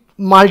me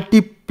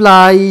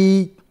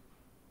multiply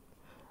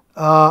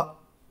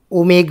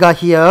omega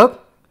here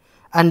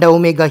and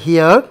omega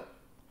here,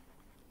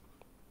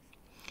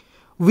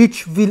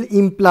 which will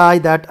imply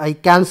that I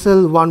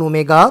cancel 1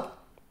 omega,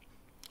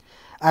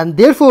 and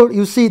therefore,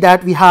 you see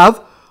that we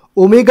have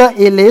omega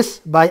LS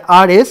by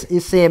RS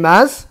is same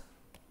as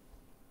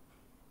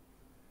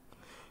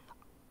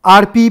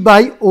RP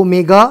by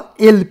omega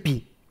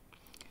LP.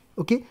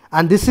 Okay.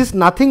 And this is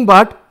nothing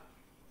but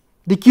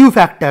the Q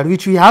factor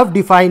which we have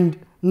defined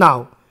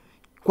now.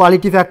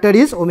 Quality factor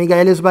is omega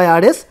LS by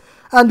RS,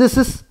 and this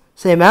is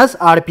same as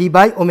RP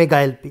by omega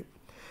LP.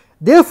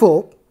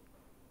 Therefore,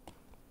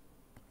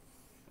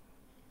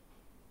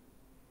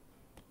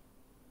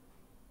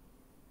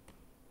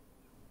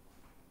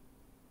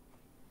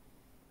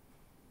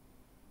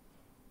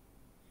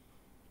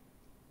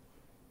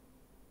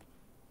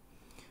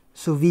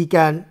 so we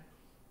can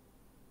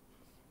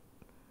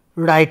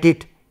write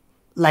it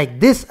like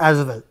this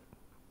as well.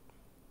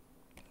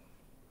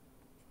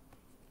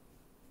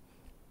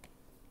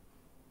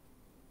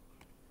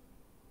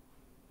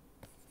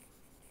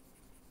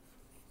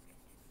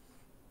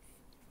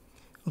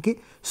 Okay.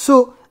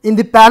 So, in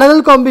the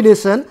parallel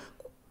combination,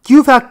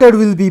 Q factor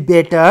will be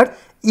better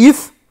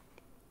if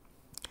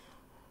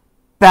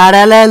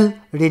parallel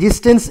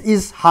resistance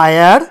is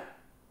higher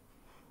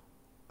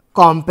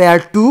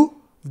compared to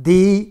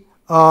the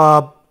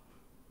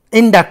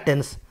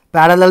inductance.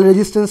 Parallel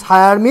resistance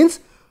higher means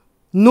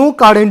no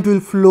current will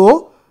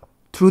flow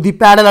through the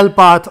parallel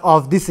path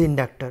of this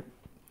inductor.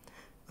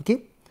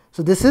 Okay.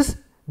 So, this is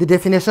the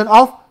definition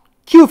of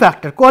Q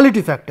factor,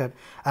 quality factor,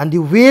 and the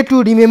way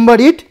to remember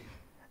it,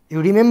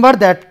 you remember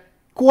that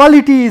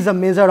quality is a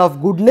measure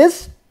of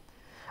goodness,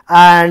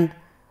 and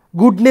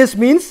goodness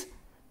means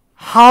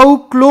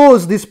how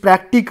close this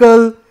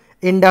practical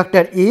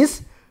inductor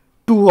is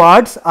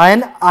towards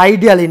an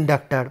ideal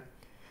inductor.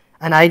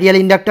 An ideal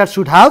inductor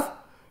should have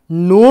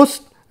no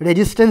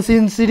resistance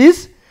in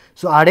series.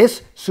 So,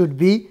 RS should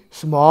be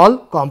small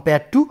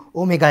compared to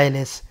omega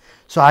LS.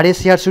 So,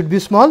 RS here should be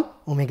small,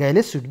 omega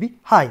LS should be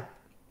high.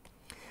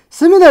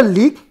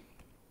 Similarly,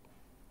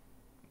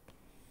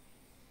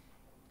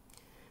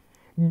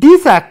 D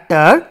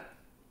factor,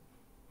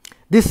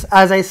 this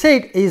as I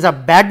said is a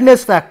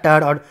badness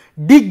factor or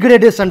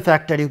degradation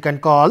factor you can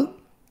call,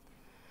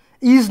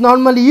 is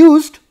normally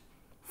used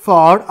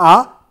for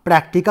a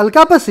practical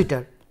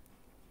capacitor,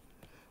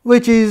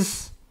 which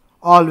is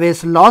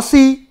always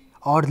lossy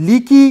or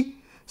leaky.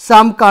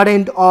 Some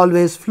current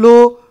always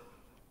flow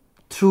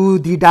through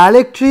the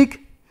dielectric,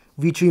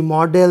 which we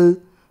model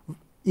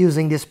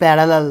using this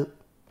parallel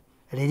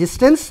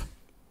resistance.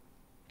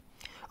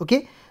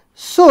 Okay.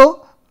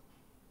 So,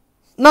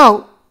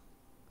 now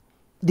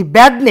the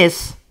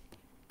badness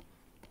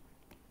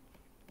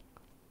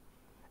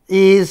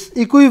is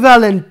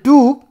equivalent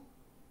to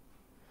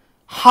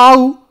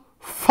how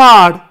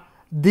far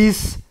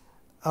this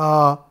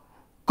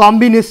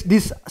combination,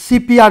 this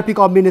CPRP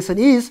combination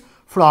is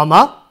from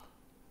a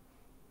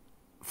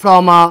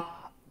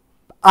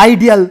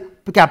ideal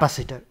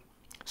capacitor.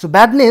 So,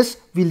 badness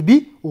will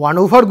be 1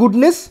 over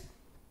goodness,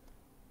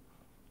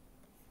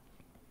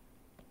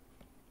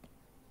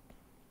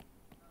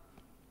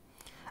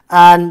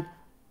 and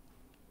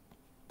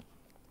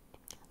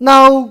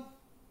now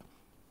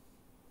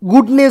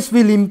goodness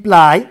will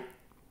imply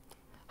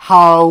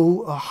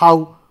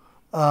how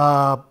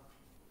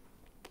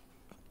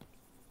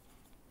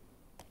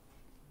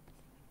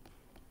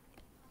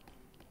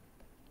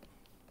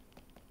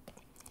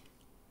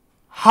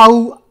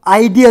how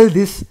ideal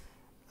this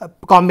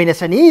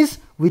combination is,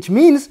 which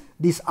means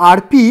this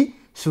Rp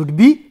should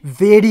be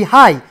very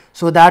high,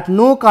 so that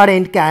no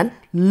current can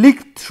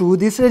leak through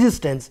this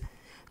resistance.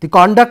 The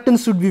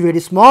conductance should be very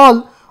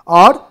small,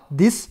 or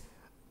this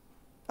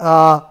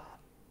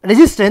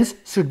resistance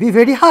should be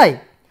very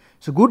high.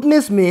 So,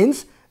 goodness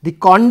means the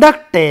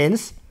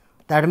conductance,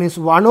 that means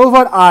 1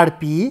 over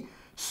Rp,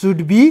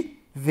 should be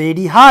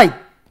very high.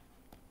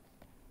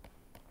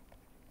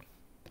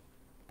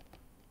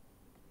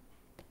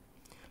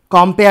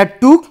 Compared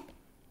to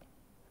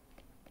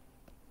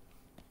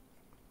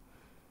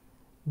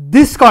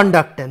this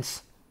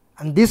conductance,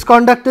 and this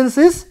conductance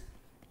is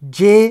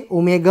j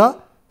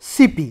omega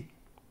Cp.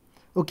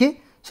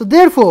 Okay. So,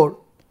 therefore,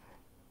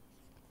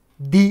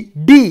 the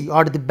D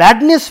or the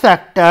badness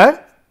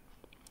factor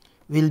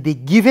will be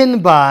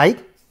given by,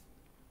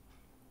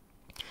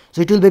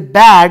 so it will be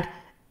bad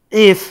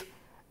if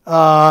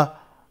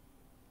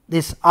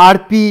this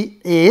Rp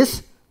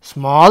is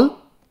small.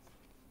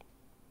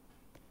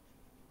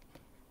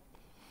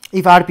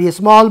 If Rp is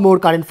small, more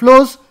current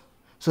flows.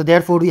 So,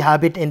 therefore, we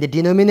have it in the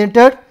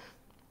denominator,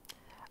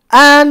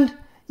 and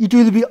it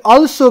will be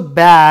also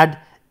bad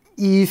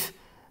if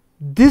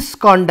this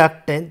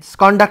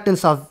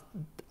conductance of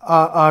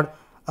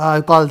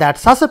call that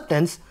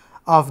susceptance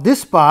of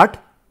this part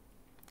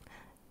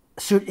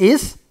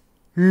is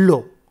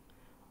low.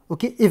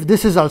 Okay. If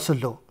this is also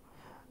low,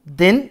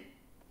 then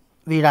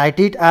we write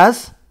it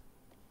as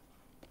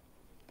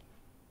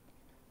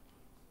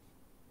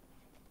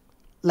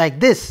like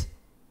this.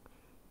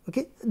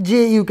 Okay.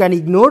 J you can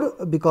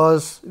ignore,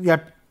 because we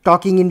are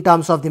talking in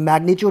terms of the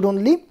magnitude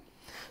only.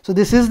 So,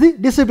 this is the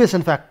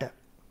dissipation factor.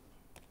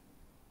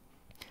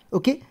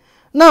 Okay.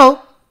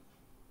 Now,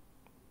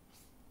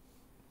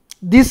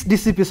 this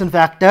dissipation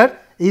factor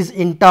is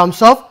in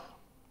terms of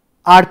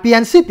Rp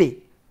and Cp.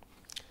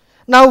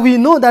 Now, we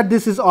know that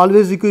this is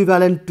always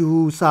equivalent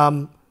to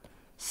some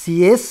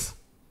Cs,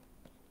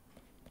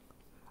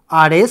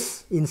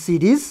 Rs in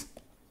series.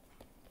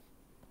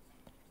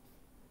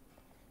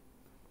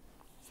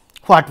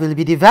 What will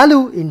be the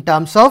value in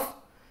terms of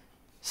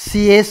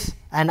Cs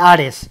and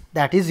Rs?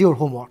 That is your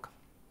homework.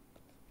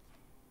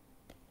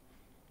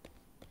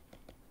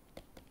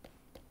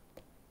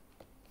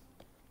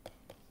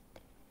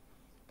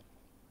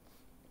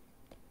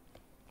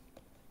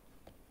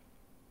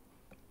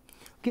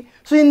 Okay.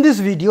 So, in this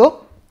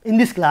video, in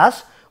this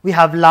class, we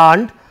have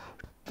learned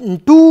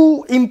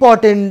two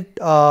important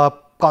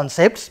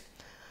concepts.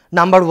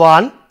 Number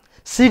one,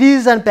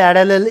 series and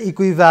parallel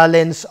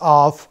equivalence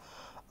of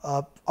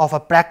a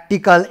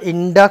practical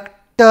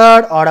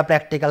inductor or a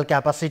practical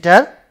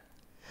capacitor,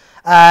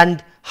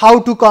 and how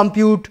to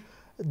compute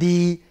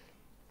the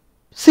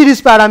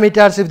series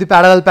parameters if the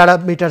parallel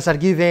parameters are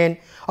given,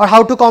 or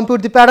how to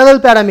compute the parallel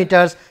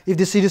parameters if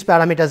the series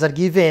parameters are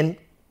given.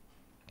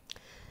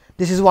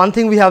 This is one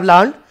thing we have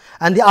learned,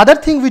 and the other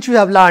thing which we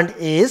have learned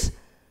is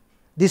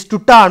these two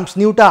terms,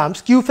 new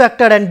terms, Q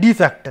factor and D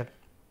factor.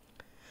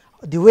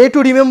 The way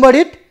to remember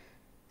it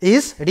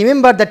is,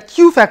 remember that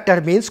Q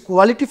factor means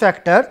quality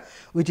factor,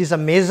 which is a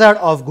measure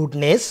of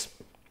goodness.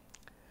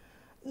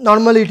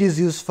 Normally, it is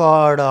used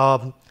for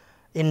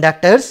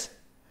inductors,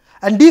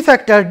 and D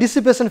factor,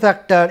 dissipation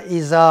factor,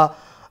 is a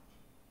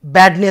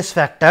badness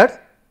factor,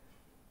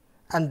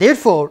 and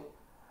therefore,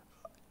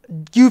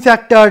 Q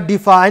factor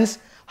defines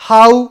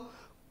how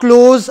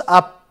close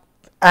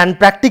an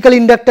practical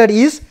inductor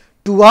is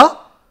to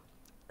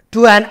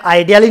an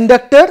ideal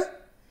inductor,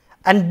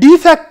 and D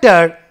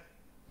factor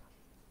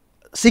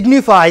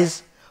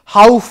signifies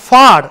how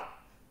far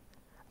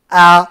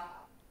a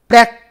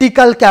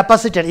practical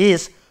capacitor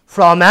is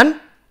from an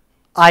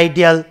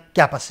ideal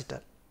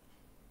capacitor.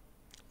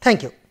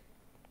 Thank you.